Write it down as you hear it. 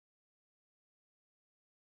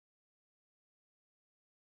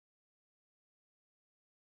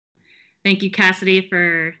Thank you, Cassidy,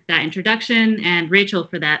 for that introduction, and Rachel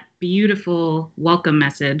for that beautiful welcome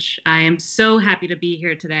message. I am so happy to be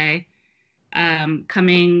here today,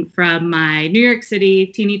 coming from my New York City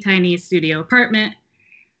teeny tiny studio apartment.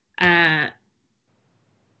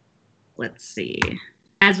 Let's see.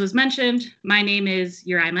 As was mentioned, my name is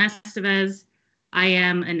Yuraima. I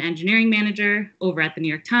am an engineering manager over at the New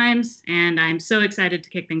York Times, and I'm so excited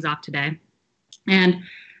to kick things off today. And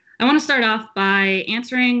I want to start off by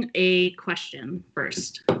answering a question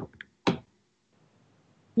first.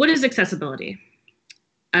 What is accessibility?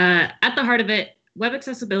 At the heart of it, web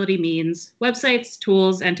accessibility means websites,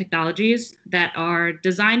 tools, and technologies that are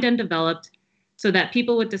designed and developed so that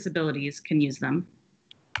people with disabilities can use them.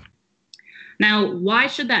 Now, why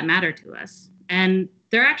should that matter to us? And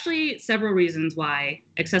there are actually several reasons why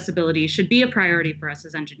accessibility should be a priority for us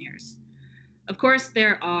as engineers. Of course,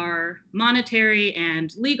 there are monetary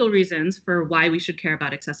and legal reasons for why we should care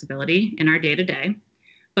about accessibility in our day-to-day.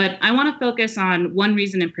 But I want to focus on one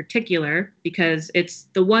reason in particular because it's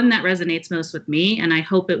the one that resonates most with me, and I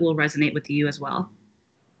hope it will resonate with you as well.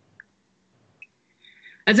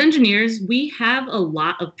 As engineers, we have a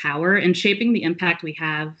lot of power in shaping the impact we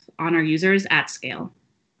have on our users at scale.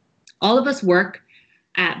 All of us work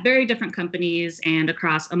at very different companies and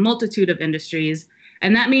across a multitude of industries,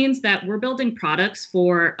 and that means that we're building products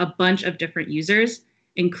for a bunch of different users,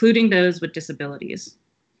 including those with disabilities.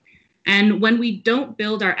 And when we don't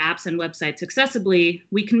build our apps and websites accessibly,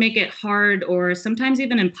 we can make it hard or sometimes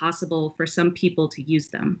even impossible for some people to use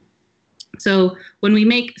them. So when we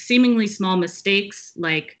make seemingly small mistakes,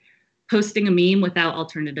 like posting a meme without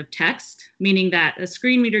alternative text, meaning that a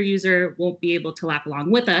screen reader user won't be able to laugh along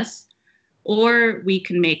with us, or we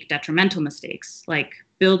can make detrimental mistakes, like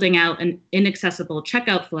building out an inaccessible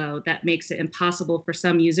checkout flow that makes it impossible for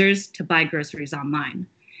some users to buy groceries online.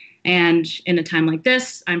 And in a time like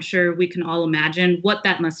this, I'm sure we can all imagine what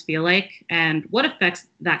that must feel like and what effects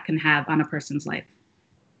that can have on a person's life.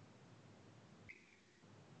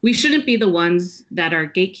 We shouldn't be the ones that are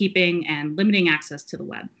gatekeeping and limiting access to the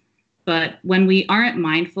web. But when we aren't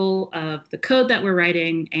mindful of the code that we're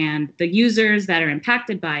writing and the users that are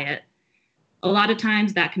impacted by it, a lot of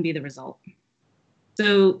times that can be the result.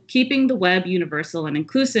 So keeping the web universal and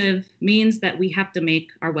inclusive means that we have to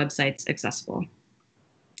make our websites accessible.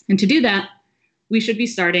 And to do that, we should be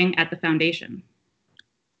starting at the foundation.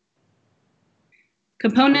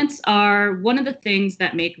 Components are one of the things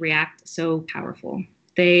that make React so powerful.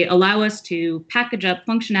 They allow us to package up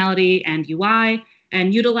functionality and UI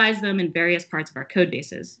and utilize them in various parts of our code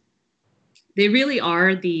bases. They really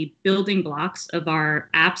are the building blocks of our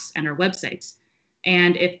apps and our websites.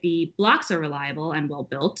 And if the blocks are reliable and well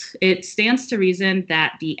built, it stands to reason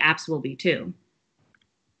that the apps will be too.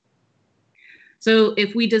 So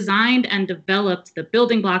if we designed and developed the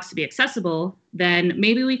building blocks to be accessible, then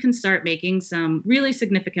maybe we can start making some really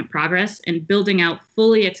significant progress in building out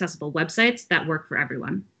fully accessible websites that work for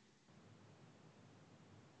everyone.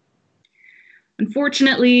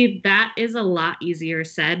 Unfortunately, that is a lot easier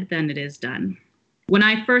said than it is done. When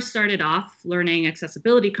I first started off learning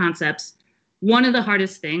accessibility concepts, one of the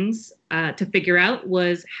hardest things to figure out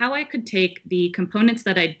was how I could take the components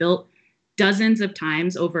that I'd built dozens of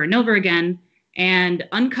times over and over again and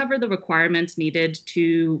uncover the requirements needed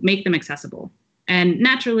to make them accessible. And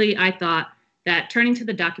naturally, I thought that turning to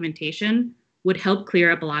the documentation would help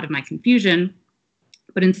clear up a lot of my confusion.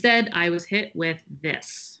 But instead, I was hit with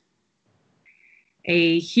this: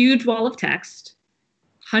 a huge wall of text,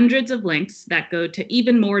 hundreds of links that go to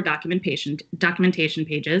even more documentation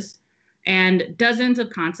pages, and dozens of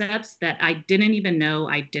concepts that I didn't even know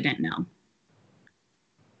I didn't know.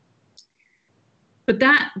 But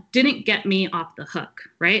that didn't get me off the hook,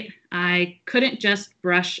 right? I couldn't just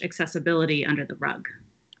brush accessibility under the rug.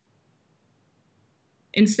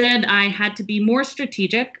 Instead, I had to be more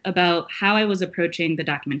strategic about how I was approaching the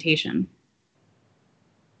documentation.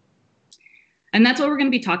 And that's what we're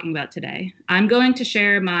going to be talking about today. I'm going to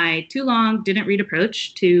share my too long, didn't read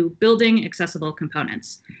approach to building accessible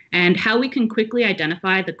components and how we can quickly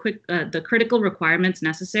identify the critical requirements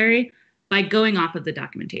necessary by going off of the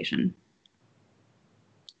documentation.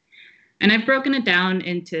 And I've broken it down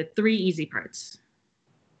into 3 easy parts.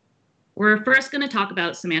 We're first going to talk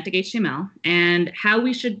about semantic HTML and how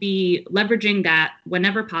we should be leveraging that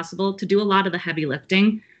whenever possible to do a lot of the heavy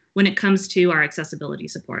lifting when it comes to our accessibility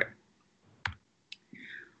support.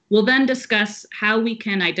 We'll then discuss how we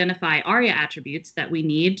can identify ARIA attributes that we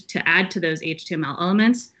need to add to those HTML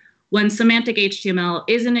elements when semantic HTML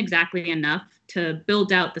isn't exactly enough to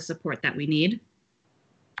build out the support that we need.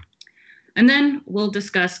 And then we'll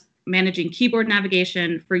discuss managing keyboard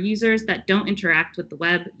navigation for users that don't interact with the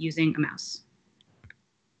web using a mouse.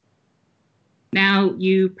 Now,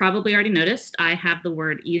 you probably already noticed I have the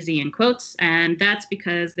word easy in quotes, and that's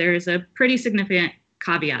because there's a pretty significant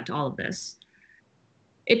caveat to all of this.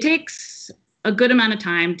 It takes a good amount of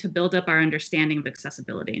time to build up our understanding of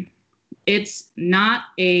accessibility. It's not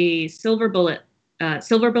a silver bullet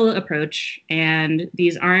approach, and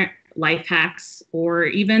these aren't life hacks or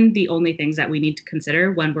even the only things that we need to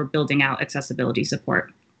consider when we're building out accessibility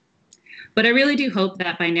support. But I really do hope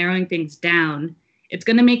that by narrowing things down, it's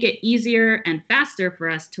going to make it easier and faster for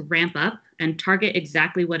us to ramp up and target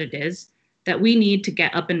exactly what it is that we need to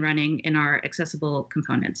get up and running in our accessible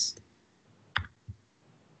components.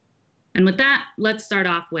 And with that, let's start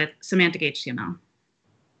off with semantic HTML.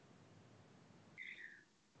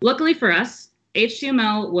 Luckily for us,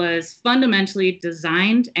 HTML was fundamentally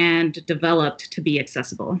designed and developed to be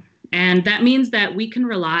accessible. And that means that we can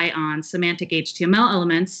rely on semantic HTML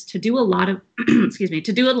elements to do a lot of,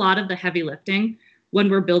 to do a lot of the heavy lifting when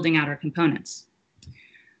we're building out our components.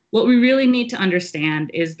 What we really need to understand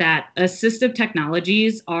is that assistive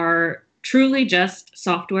technologies are truly just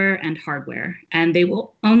software and hardware, and they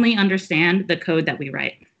will only understand the code that we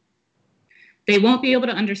write. They won't be able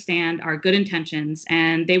to understand our good intentions,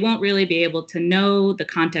 and they won't really be able to know the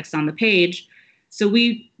context on the page. So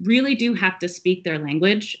we really do have to speak their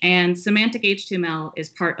language, and semantic HTML is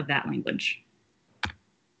part of that language.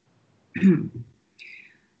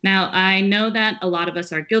 Now, I know that a lot of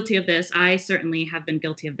us are guilty of this. I certainly have been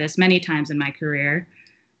guilty of this many times in my career.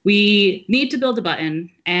 We need to build a button,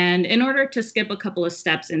 and in order to skip a couple of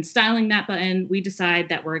steps in styling that button, we decide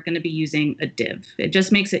that we're going to be using a div. It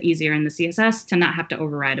just makes it easier in the CSS to not have to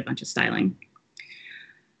override a bunch of styling.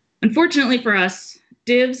 Unfortunately for us,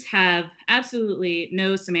 divs have absolutely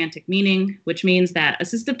no semantic meaning, which means that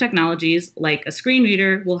assistive technologies like a screen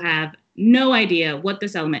reader will have no idea what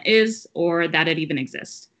this element is or that it even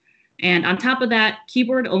exists. And on top of that,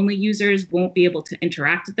 keyboard-only users won't be able to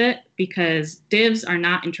interact with it because divs are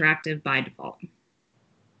not interactive by default.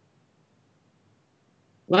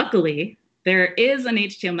 Luckily, there is an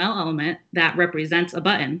HTML element that represents a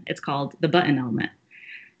button. It's called the button element.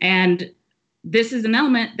 And this is an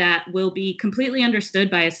element that will be completely understood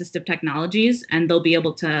by assistive technologies, and they'll be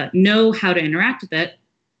able to know how to interact with it,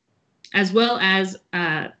 as well as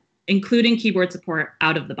including keyboard support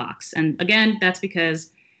out of the box. And again, that's because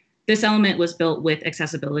this element was built with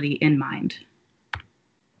accessibility in mind.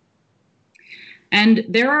 And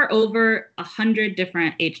there are over 100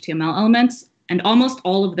 different HTML elements, and almost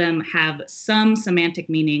all of them have some semantic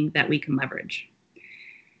meaning that we can leverage.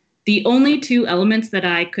 The only two elements that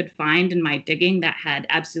I could find in my digging that had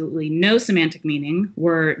absolutely no semantic meaning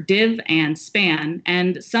were div and span,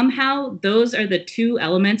 and somehow those are the two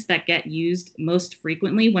elements that get used most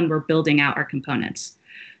frequently when we're building out our components.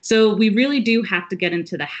 So we really do have to get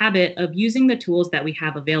into the habit of using the tools that we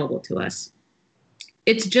have available to us.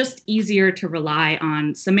 It's just easier to rely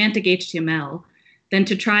on semantic HTML than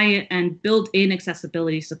to try and build in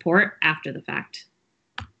accessibility support after the fact.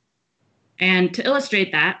 And to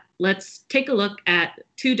illustrate that, let's take a look at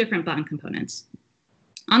two different button components.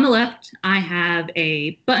 On the left, I have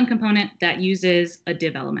a button component that uses a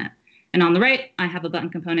div element. And on the right, I have a button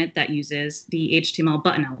component that uses the HTML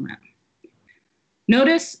button element.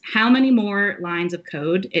 Notice how many more lines of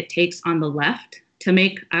code it takes on the left to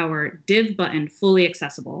make our div button fully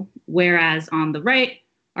accessible, whereas on the right,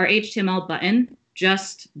 our HTML button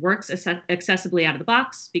just works accessibly out of the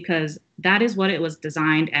box because that is what it was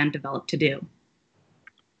designed and developed to do.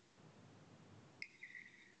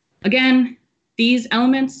 Again, these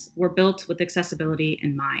elements were built with accessibility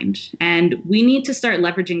in mind, and we need to start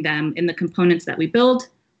leveraging them in the components that we build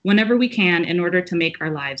whenever we can in order to make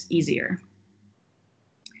our lives easier.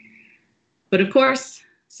 But of course,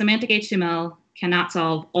 semantic HTML cannot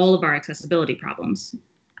solve all of our accessibility problems.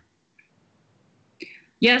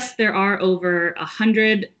 Yes, there are over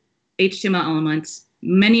 100 HTML elements,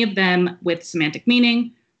 many of them with semantic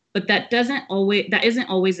meaning, but that isn't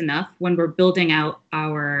always enough when we're building out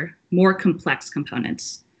our more complex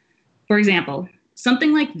components. For example,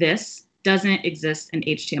 something like this doesn't exist in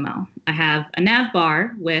HTML. I have a nav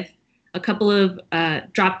bar with a couple of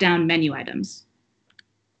drop-down menu items.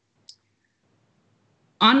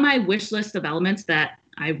 On my wish list of elements that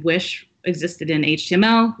I wish existed in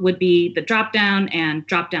HTML would be the drop-down and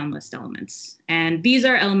drop-down list elements. And these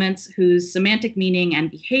are elements whose semantic meaning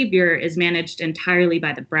and behavior is managed entirely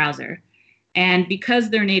by the browser. And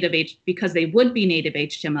because they would be native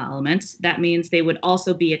HTML elements, that means they would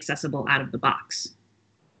also be accessible out of the box.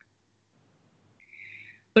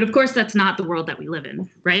 But of course, that's not the world that we live in,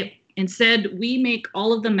 right? Instead, we make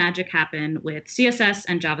all of the magic happen with CSS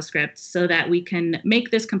and JavaScript so that we can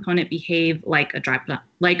make this component behave like a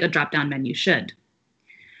drop-down menu should.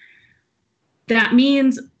 That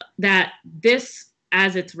means that this,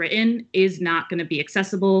 as it's written, is not going to be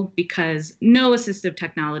accessible because no assistive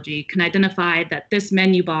technology can identify that this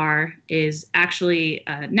menu bar is actually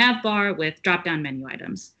a nav bar with drop-down menu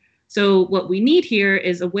items. So what we need here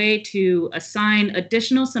is a way to assign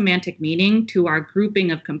additional semantic meaning to our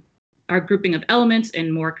grouping of elements in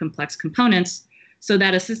more complex components so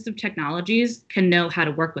that assistive technologies can know how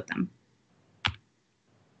to work with them.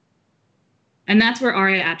 And that's where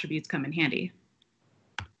ARIA attributes come in handy.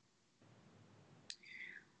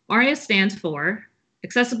 ARIA stands for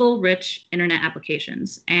Accessible Rich Internet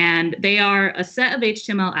Applications, and they are a set of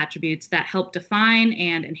HTML attributes that help define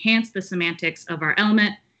and enhance the semantics of our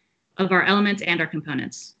elements and our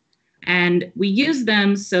components. And we use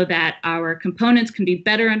them so that our components can be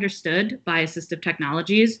better understood by assistive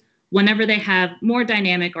technologies whenever they have more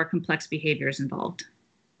dynamic or complex behaviors involved.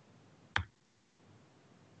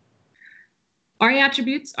 ARIA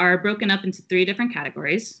attributes are broken up into 3 different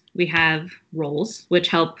categories. We have roles, which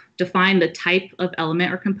help define the type of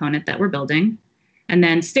element or component that we're building. And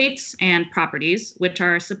then states and properties, which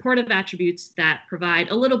are supportive attributes that provide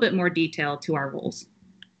a little bit more detail to our roles.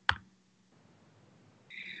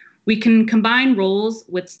 We can combine roles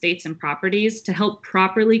with states and properties to help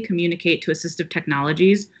properly communicate to assistive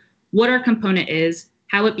technologies what our component is,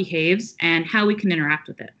 how it behaves, and how we can interact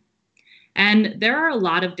with it. And there are a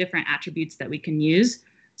lot of different attributes that we can use.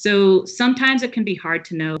 So sometimes it can be hard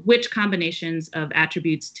to know which combinations of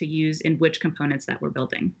attributes to use in which components that we're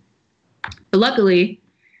building. But luckily,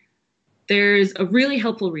 there's a really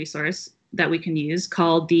helpful resource that we can use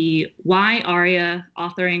called the Why ARIA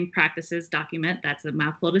Authoring Practices document. That's a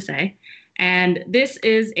mouthful to say. And this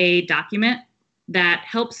is a document that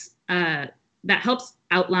helps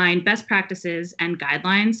outline best practices and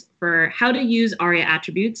guidelines for how to use ARIA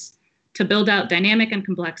attributes to build out dynamic and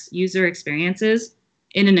complex user experiences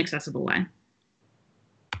in an accessible way.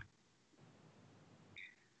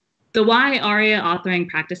 The Why ARIA Authoring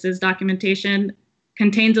Practices documentation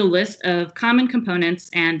contains a list of common components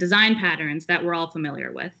and design patterns that we're all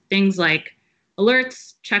familiar with, things like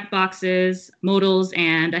alerts, checkboxes, modals,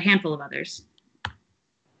 and a handful of others.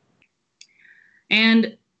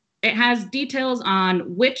 And it has details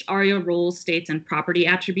on which ARIA roles, states, and property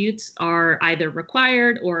attributes are either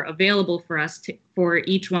required or available for us for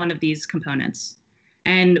each one of these components.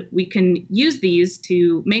 And we can use these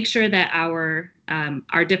to make sure that our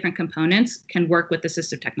different components can work with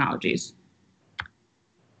assistive technologies.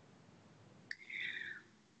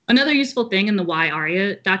 Another useful thing in the Why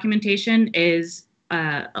ARIA documentation is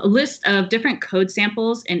a list of different code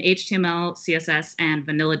samples in HTML, CSS, and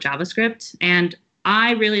vanilla JavaScript. And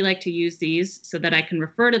I really like to use these so that I can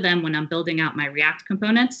refer to them when I'm building out my React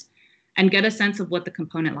components and get a sense of what the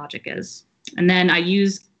component logic is. And then I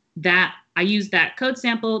use that code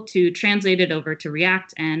sample to translate it over to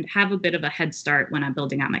React and have a bit of a head start when I'm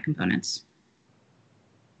building out my components.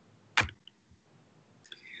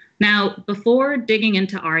 Now, before digging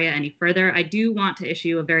into ARIA any further, I do want to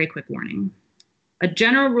issue a very quick warning. A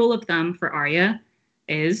general rule of thumb for ARIA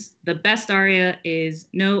is the best ARIA is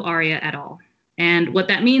no ARIA at all. And what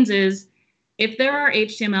that means is if there are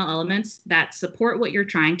HTML elements that support what you're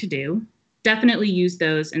trying to do, definitely use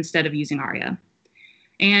those instead of using ARIA.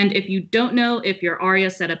 And if you don't know if your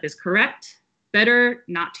ARIA setup is correct, better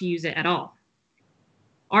not to use it at all.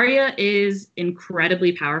 ARIA is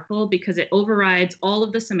incredibly powerful because it overrides all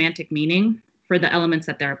of the semantic meaning for the elements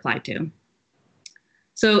that they're applied to.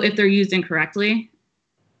 So if they're used incorrectly,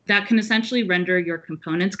 that can essentially render your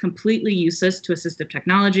components completely useless to assistive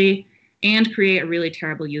technology and create a really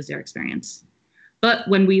terrible user experience. But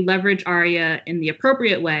when we leverage ARIA in the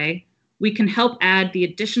appropriate way, we can help add the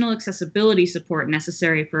additional accessibility support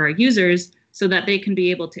necessary for our users so that they can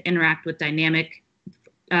be able to interact with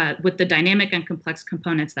the dynamic and complex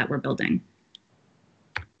components that we're building.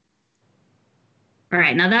 All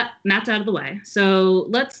right, now that's out of the way. So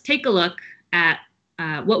let's take a look at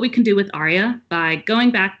what we can do with ARIA by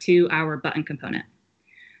going back to our button component.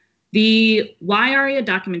 The Why ARIA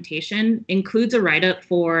documentation includes a write-up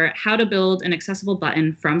for how to build an accessible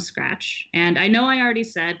button from scratch. And I know I already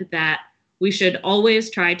said that we should always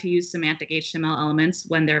try to use semantic HTML elements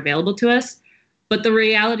when they're available to us. But the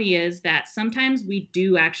reality is that sometimes we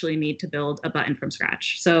do actually need to build a button from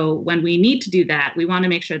scratch. So when we need to do that, we want to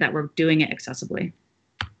make sure that we're doing it accessibly.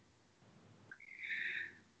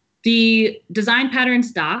 The design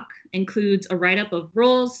patterns doc includes a write-up of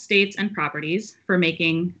roles, states, and properties for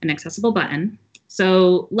making an accessible button.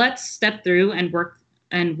 So let's step through and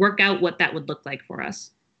work out what that would look like for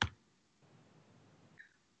us.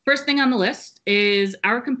 First thing on the list is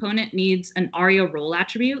our component needs an ARIA role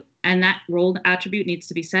attribute, and that role attribute needs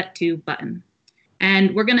to be set to button.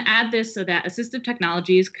 And we're going to add this so that assistive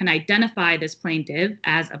technologies can identify this plain div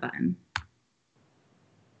as a button.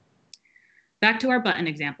 Back to our button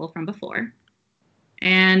example from before.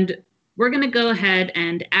 And we're going to go ahead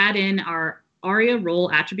and add in our ARIA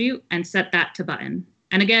role attribute and set that to button.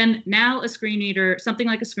 And again, now a screen reader, something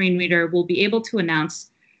like a screen reader, will be able to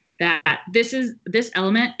announce that this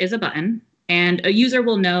element is a button, and a user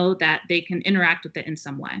will know that they can interact with it in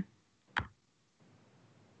some way.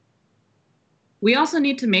 We also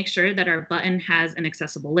need to make sure that our button has an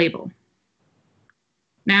accessible label.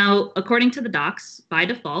 Now, according to the docs, by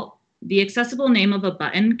default, the accessible name of a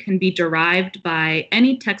button can be derived by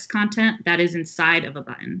any text content that is inside of a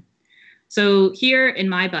button. So here in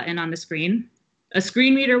my button on the screen, a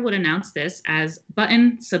screen reader would announce this as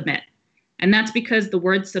button submit. And that's because the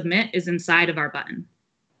word submit is inside of our button.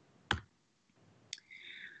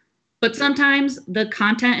 But sometimes the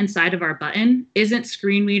content inside of our button isn't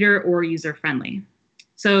screen reader or user friendly.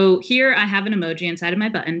 So here I have an emoji inside of my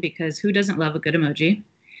button because who doesn't love a good emoji?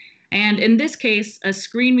 And in this case, a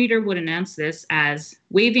screen reader would announce this as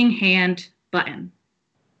waving hand button.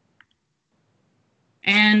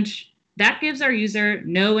 And that gives our user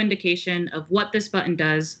no indication of what this button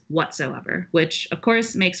does whatsoever, which of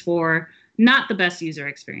course makes for not the best user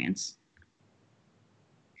experience.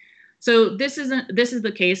 So this is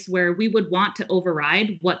the case where we would want to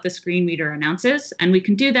override what the screen reader announces, and we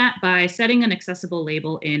can do that by setting an accessible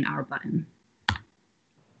label in our button.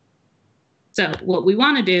 So what we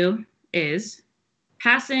want to do is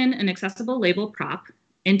pass in an accessible label prop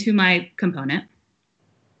into my component.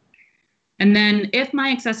 And then if my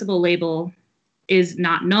accessible label is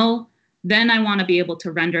not null, then I want to be able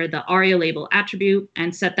to render the ARIA label attribute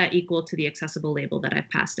and set that equal to the accessible label that I've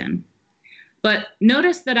passed in. But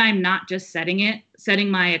notice that I'm not just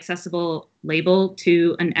setting my accessible label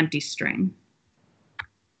to an empty string.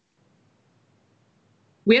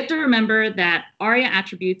 We have to remember that ARIA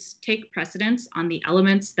attributes take precedence on the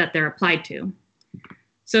elements that they're applied to.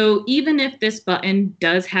 So even if this button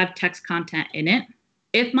does have text content in it,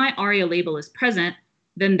 if my ARIA label is present,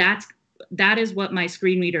 then that is what my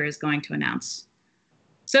screen reader is going to announce.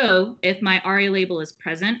 So if my ARIA label is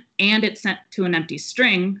present and it's set to an empty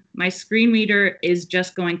string, my screen reader is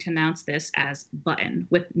just going to announce this as button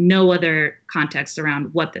with no other context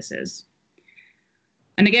around what this is.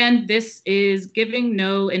 And again, this is giving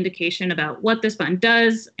no indication about what this button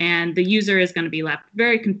does, and the user is going to be left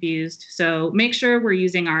very confused. So make sure we're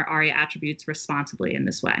using our ARIA attributes responsibly in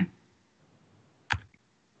this way.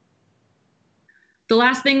 The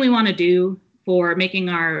last thing we want to do for making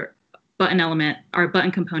our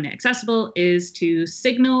button component accessible is to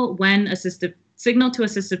signal to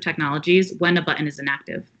assistive technologies when a button is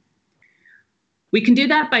inactive. We can do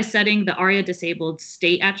that by setting the ARIA disabled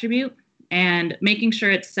state attribute and making sure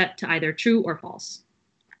it's set to either true or false.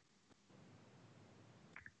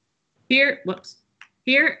 Here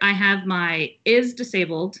I have my is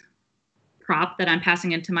disabled prop that I'm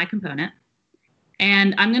passing into my component,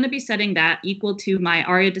 and I'm going to be setting that equal to my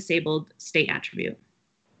ARIA disabled state attribute.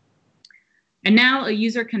 And now a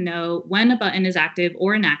user can know when a button is active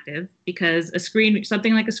or inactive because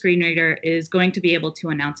something like a screen reader is going to be able to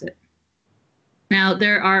announce it. Now,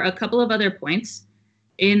 there are a couple of other points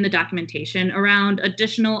in the documentation around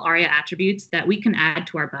additional ARIA attributes that we can add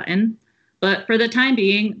to our button. But for the time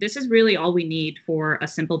being, this is really all we need for a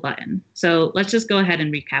simple button. So let's just go ahead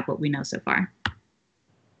and recap what we know so far.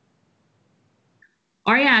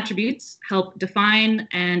 ARIA attributes help define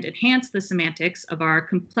and enhance the semantics of our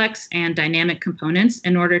complex and dynamic components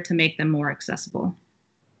in order to make them more accessible.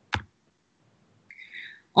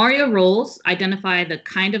 ARIA roles identify the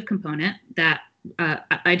kind of component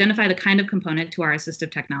to our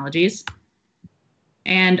assistive technologies.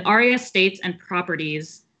 And ARIA states and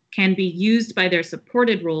properties can be used by their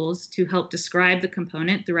supported roles to help describe the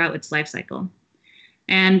component throughout its lifecycle.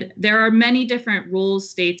 And there are many different roles,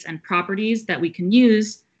 states, and properties that we can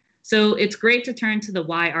use. So it's great to turn to the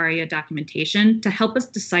YARIA documentation to help us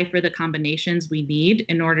decipher the combinations we need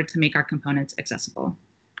in order to make our components accessible.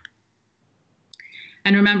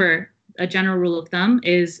 And remember, a general rule of thumb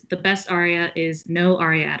is the best ARIA is no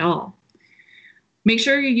ARIA at all. Make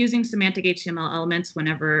sure you're using semantic HTML elements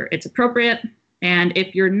whenever it's appropriate. And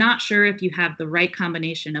if you're not sure if you have the right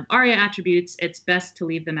combination of ARIA attributes, it's best to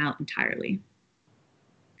leave them out entirely.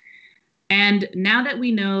 And now that we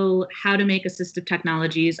know how to make assistive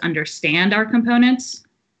technologies understand our components,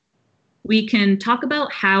 we can talk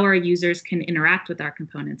about how our users can interact with our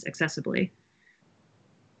components accessibly.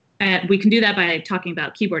 We can do that by talking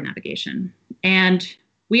about keyboard navigation. And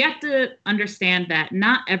we have to understand that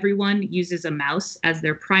not everyone uses a mouse as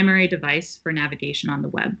their primary device for navigation on the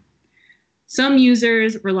web. Some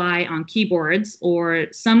users rely on keyboards or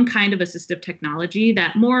some kind of assistive technology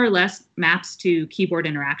that more or less maps to keyboard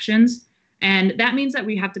interactions. And that means that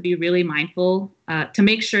we have to be really mindful to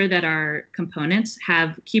make sure that our components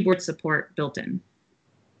have keyboard support built in.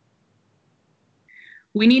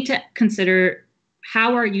 We need to consider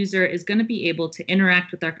how our user is going to be able to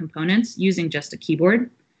interact with our components using just a keyboard.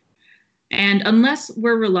 And unless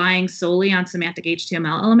we're relying solely on semantic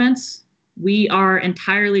HTML elements, we are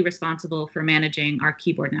entirely responsible for managing our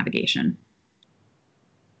keyboard navigation.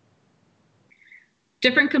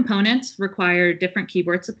 Different components require different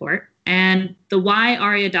keyboard support, and the Y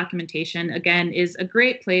ARIA documentation, again, is a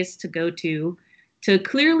great place to go to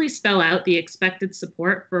clearly spell out the expected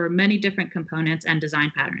support for many different components and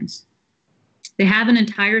design patterns. They have an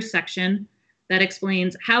entire section that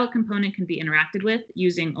explains how a component can be interacted with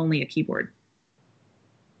using only a keyboard.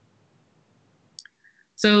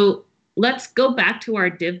 So let's go back to our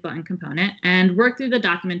div button component and work through the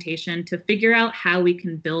documentation to figure out how we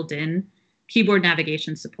can build in keyboard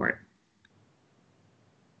navigation support.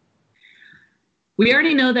 We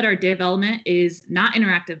already know that our div element is not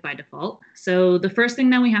interactive by default. So the first thing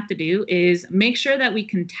that we have to do is make sure that we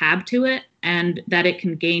can tab to it and that it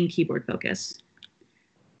can gain keyboard focus.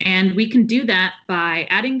 And we can do that by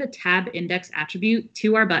adding the tab index attribute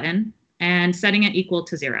to our button and setting it equal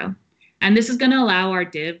to 0. And this is going to allow our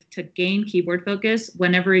div to gain keyboard focus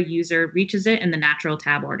whenever a user reaches it in the natural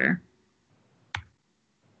tab order.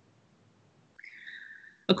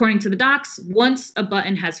 According to the docs, once a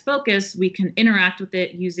button has focus, we can interact with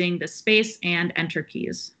it using the space and enter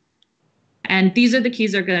keys. And these are the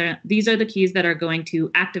keys that are going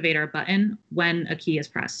to activate our button when a key is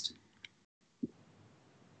pressed.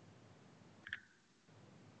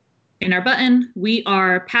 In our button, we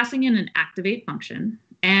are passing in an activate function,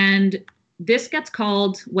 and this gets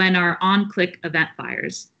called when our on-click event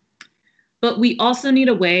fires. But we also need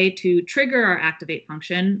a way to trigger our activate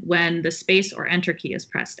function when the space or enter key is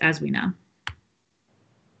pressed, as we know.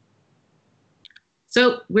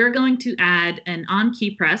 So we're going to add an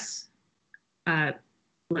on-key press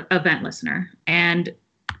event listener, and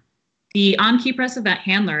the on-key press event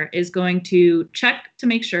handler is going to check to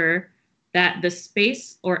make sure that the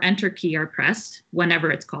space or enter key are pressed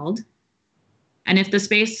whenever it's called. And if the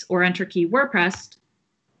space or enter key were pressed,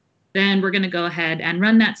 then we're going to go ahead and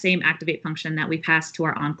run that same activate function that we passed to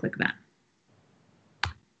our on-click event.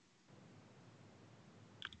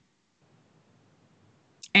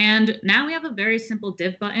 And now we have a very simple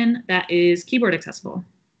div button that is keyboard accessible.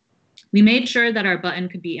 We made sure that our button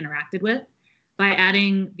could be interacted with by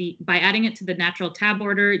adding it to the natural tab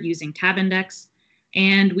order using tab index.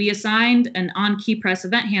 And we assigned an on-key press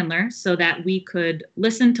event handler so that we could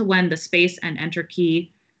listen to when the space and enter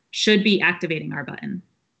key should be activating our button.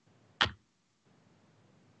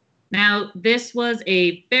 Now, this was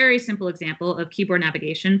a very simple example of keyboard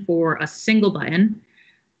navigation for a single button,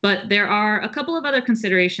 but there are a couple of other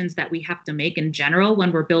considerations that we have to make in general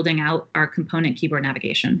when we're building out our component keyboard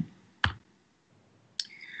navigation.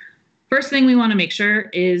 First thing we want to make sure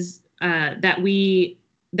is that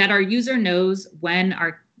our user knows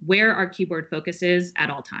where our keyboard focus is at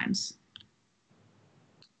all times.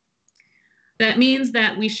 That means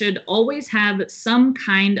that we should always have some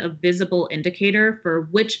kind of visible indicator for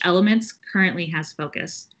which elements currently has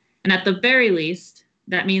focus. And at the very least,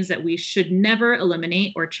 that means that we should never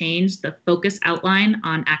eliminate or change the focus outline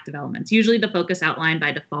on active elements. Usually the focus outline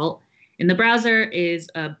by default in the browser is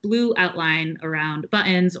a blue outline around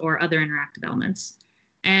buttons or other interactive elements.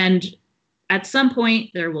 And at some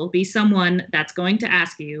point, there will be someone that's going to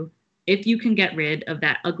ask you if you can get rid of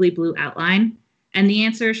that ugly blue outline. And the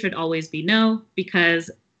answer should always be no,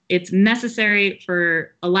 because it's necessary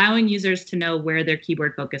for allowing users to know where their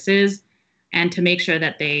keyboard focus is and to make sure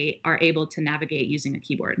that they are able to navigate using a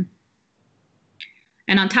keyboard.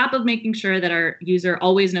 And on top of making sure that our user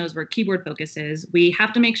always knows where keyboard focus is, we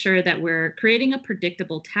have to make sure that we're creating a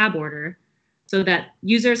predictable tab order so that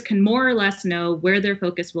users can more or less know where their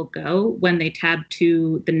focus will go when they tab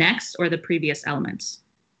to the next or the previous elements.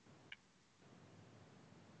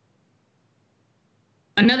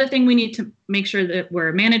 Another thing we need to make sure that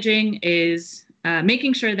we're managing is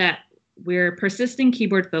making sure that we're persisting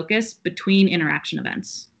keyboard focus between interaction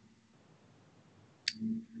events.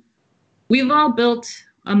 We've all built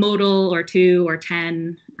a modal or 2 or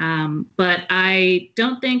 10, but I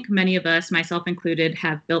don't think many of us, myself included,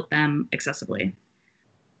 have built them accessibly.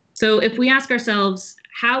 So if we ask ourselves,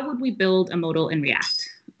 how would we build a modal in React?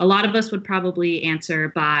 A lot of us would probably answer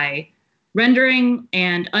by rendering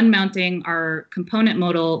and unmounting our component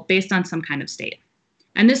modal based on some kind of state.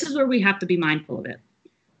 And this is where we have to be mindful of it.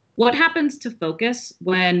 What happens to focus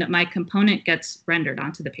when my component gets rendered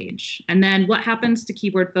onto the page? And then what happens to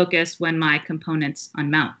keyboard focus when my components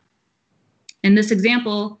unmount? In this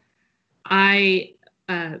example, I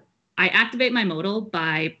activate my modal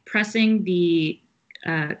by pressing the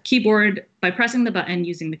button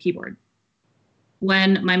using the keyboard.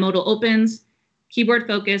 When my modal opens, keyboard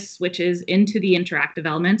focus switches into the interactive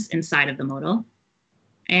elements inside of the modal.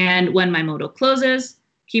 And when my modal closes,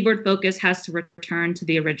 keyboard focus has to return to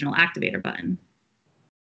the original activator button.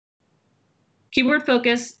 Keyboard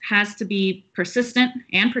focus has to be persistent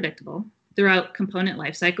and predictable throughout component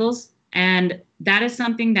life cycles, and that is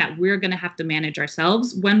something that we're going to have to manage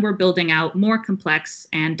ourselves when we're building out more complex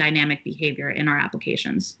and dynamic behavior in our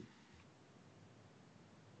applications.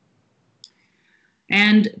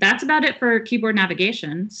 And that's about it for keyboard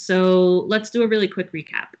navigation. So let's do a really quick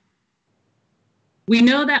recap. We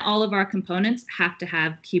know that all of our components have to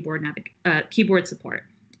have keyboard support.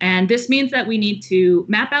 And this means that we need to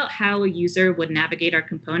map out how a user would navigate our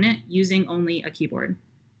component using only a keyboard.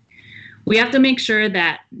 We have to make sure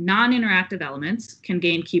that non-interactive elements can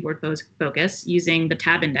gain keyboard focus using the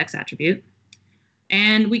tab index attribute.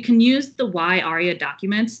 And we can use the Y-ARIA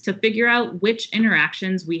documents to figure out which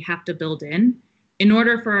interactions we have to build in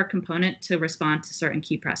order for our component to respond to certain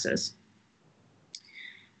key presses.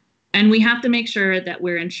 And we have to make sure that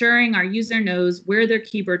we're ensuring our user knows where their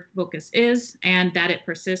keyboard focus is and that it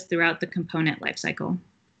persists throughout the component lifecycle.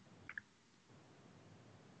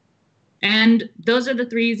 And those are the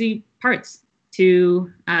three easy parts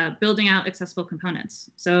to building out accessible components.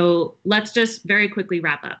 So let's just very quickly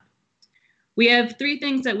wrap up. We have three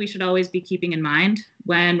things that we should always be keeping in mind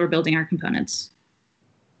when we're building our components.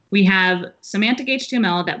 We have semantic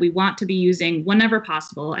HTML that we want to be using whenever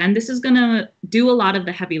possible, and this is going to do a lot of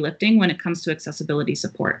the heavy lifting when it comes to accessibility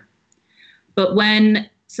support. But when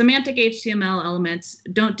semantic HTML elements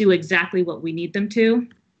don't do exactly what we need them to,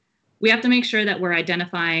 we have to make sure that we're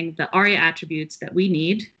identifying the ARIA attributes that we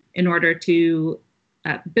need in order to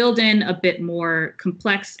build in a bit more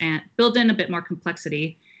complexity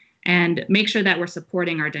and make sure that we're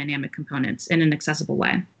supporting our dynamic components in an accessible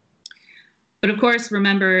way. But of course,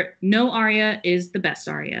 remember, no ARIA is the best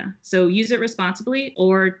ARIA. So use it responsibly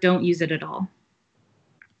or don't use it at all.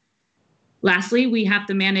 Lastly, we have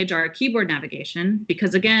to manage our keyboard navigation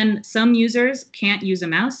because, again, some users can't use a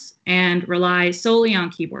mouse and rely solely on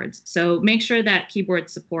keyboards. So make sure that keyboard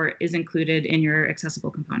support is included in your accessible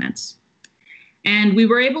components. And we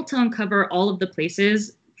were able to uncover all of the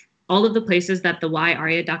places that the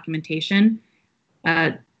Y-ARIA documentation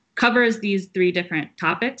covers these three different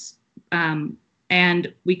topics.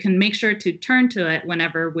 And we can make sure to turn to it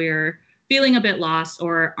whenever we're feeling a bit lost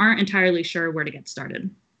or aren't entirely sure where to get started.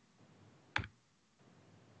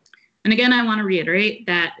 And again, I want to reiterate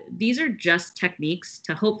that these are just techniques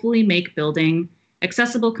to hopefully make building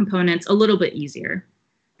accessible components a little bit easier.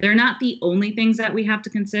 They're not the only things that we have to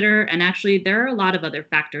consider, and actually there are a lot of other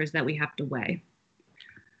factors that we have to weigh.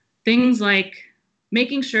 Things like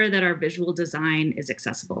making sure that our visual design is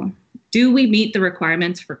accessible. Do we meet the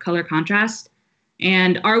requirements for color contrast?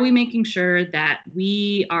 And are we making sure that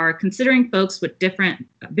we are considering folks with different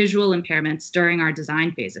visual impairments during our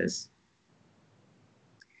design phases?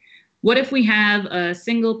 What if we have a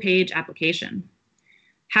single page application?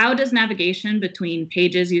 How does navigation between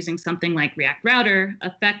pages using something like React Router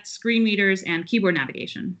affect screen readers and keyboard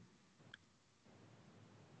navigation?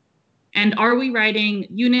 And are we writing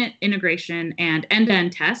unit integration and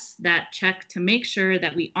end-to-end tests that check to make sure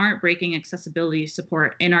that we aren't breaking accessibility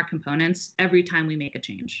support in our components every time we make a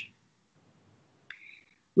change?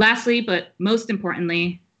 Lastly, but most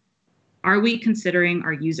importantly, are we considering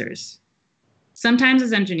our users? Sometimes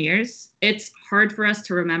as engineers, it's hard for us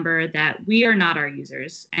to remember that we are not our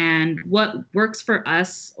users, and what works for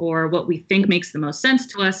us or what we think makes the most sense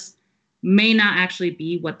to us may not actually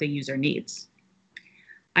be what the user needs.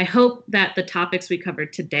 I hope that the topics we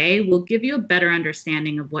covered today will give you a better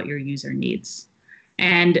understanding of what your user needs.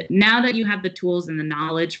 And now that you have the tools and the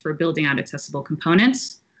knowledge for building out accessible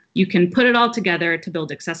components, you can put it all together to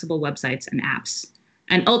build accessible websites and apps.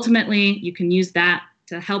 And ultimately, you can use that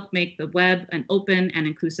to help make the web an open and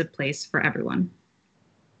inclusive place for everyone.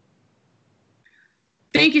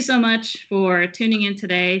 Thank you so much for tuning in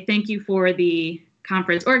today. Thank you for the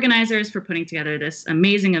conference organizers for putting together this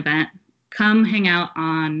amazing event. Come hang out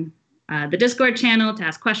on the Discord channel to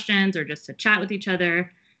ask questions or just to chat with each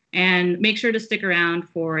other, and make sure to stick around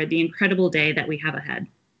for the incredible day that we have ahead.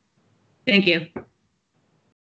 Thank you.